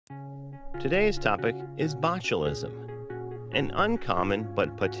Today's topic is botulism, an uncommon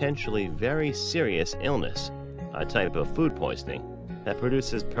but potentially very serious illness, a type of food poisoning that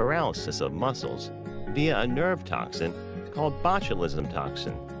produces paralysis of muscles via a nerve toxin called botulism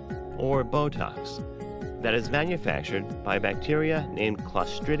toxin, or Botox, that is manufactured by bacteria named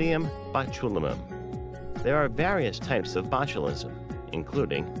Clostridium botulinum. There are various types of botulism,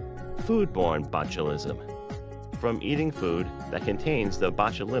 including foodborne botulism, from eating food that contains the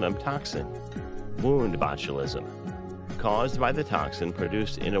botulinum toxin; wound botulism, caused by the toxin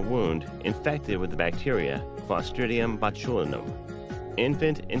produced in a wound infected with the bacteria Clostridium botulinum;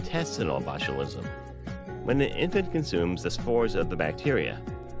 infant intestinal botulism. When an infant consumes the spores of the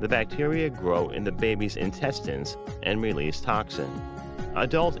bacteria grow in the baby's intestines and release toxin;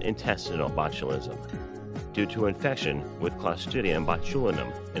 adult intestinal botulism, due to infection with Clostridium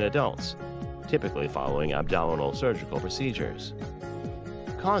botulinum in adults, typically following abdominal surgical procedures.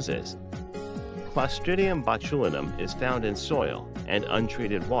 Causes: Clostridium botulinum is found in soil and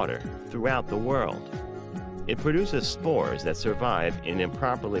untreated water throughout the world. It produces spores that survive in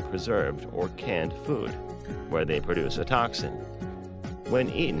improperly preserved or canned food, where they produce a toxin. When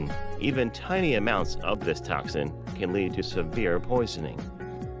eaten, even tiny amounts of this toxin can lead to severe poisoning.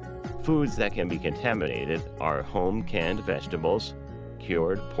 Foods that can be contaminated are home-canned vegetables,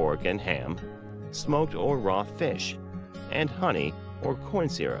 cured pork and ham, smoked or raw fish, and honey or corn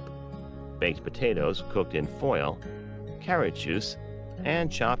syrup, baked potatoes cooked in foil, carrot juice,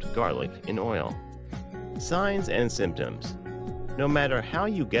 and chopped garlic in oil. Signs and symptoms. No matter how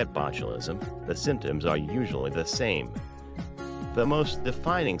you get botulism, the symptoms are usually the same. The most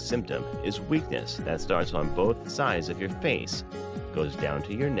defining symptom is weakness that starts on both sides of your face, goes down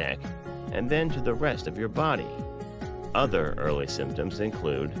to your neck, and then to the rest of your body. Other early symptoms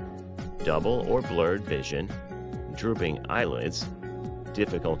include double or blurred vision, drooping eyelids,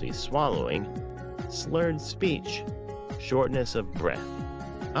 difficulty swallowing, slurred speech, shortness of breath.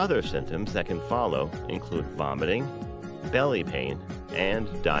 Other symptoms that can follow include vomiting, belly pain, and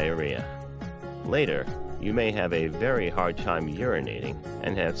diarrhea. Later, you may have a very hard time urinating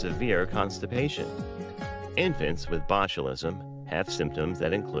and have severe constipation. Infants with botulism have symptoms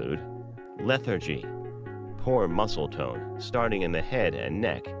that include lethargy, poor muscle tone starting in the head and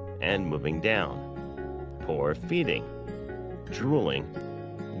neck and moving down, poor feeding, drooling,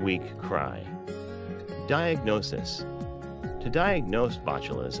 weak cry. Diagnosis. To diagnose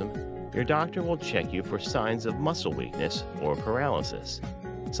botulism, your doctor will check you for signs of muscle weakness or paralysis,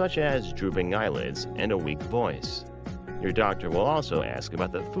 such as drooping eyelids and a weak voice. Your doctor will also ask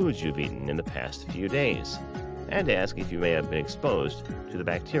about the foods you've eaten in the past few days, and ask if you may have been exposed to the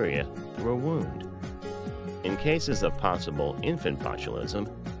bacteria through a wound. In cases of possible infant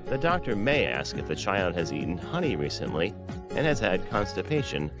botulism, the doctor may ask if the child has eaten honey recently and has had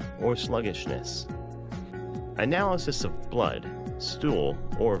constipation or sluggishness. Analysis of blood, stool,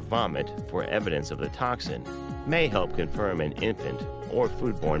 or vomit for evidence of the toxin may help confirm an infant or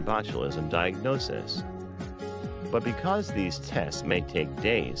foodborne botulism diagnosis. But because these tests may take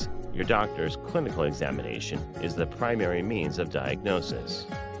days, your doctor's clinical examination is the primary means of diagnosis.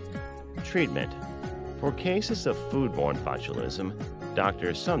 Treatment. For cases of foodborne botulism,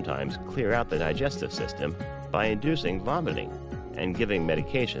 doctors sometimes clear out the digestive system by inducing vomiting and giving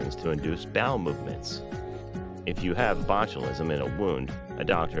medications to induce bowel movements. If you have botulism in a wound, a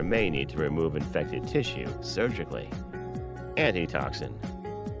doctor may need to remove infected tissue surgically. Antitoxin.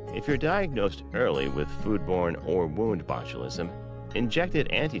 If you're diagnosed early with foodborne or wound botulism,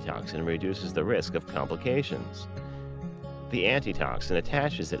 injected antitoxin reduces the risk of complications. The antitoxin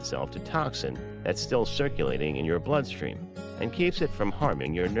attaches itself to toxin that's still circulating in your bloodstream and keeps it from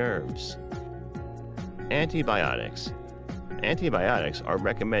harming your nerves. Antibiotics. Antibiotics are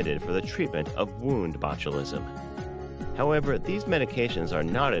recommended for the treatment of wound botulism. However, these medications are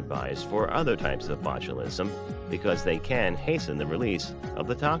not advised for other types of botulism because they can hasten the release of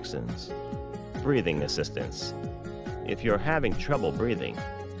the toxins. Breathing assistance. If you're having trouble breathing,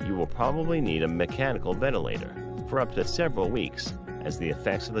 you will probably need a mechanical ventilator for up to several weeks as the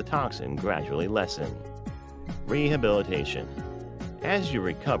effects of the toxin gradually lessen. Rehabilitation. As you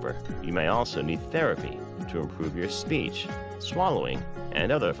recover, you may also need therapy to improve your speech, swallowing,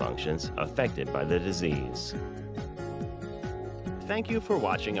 and other functions affected by the disease. Thank you for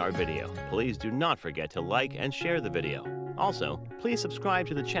watching our video. Please do not forget to like and share the video. Also, please subscribe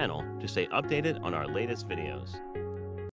to the channel to stay updated on our latest videos.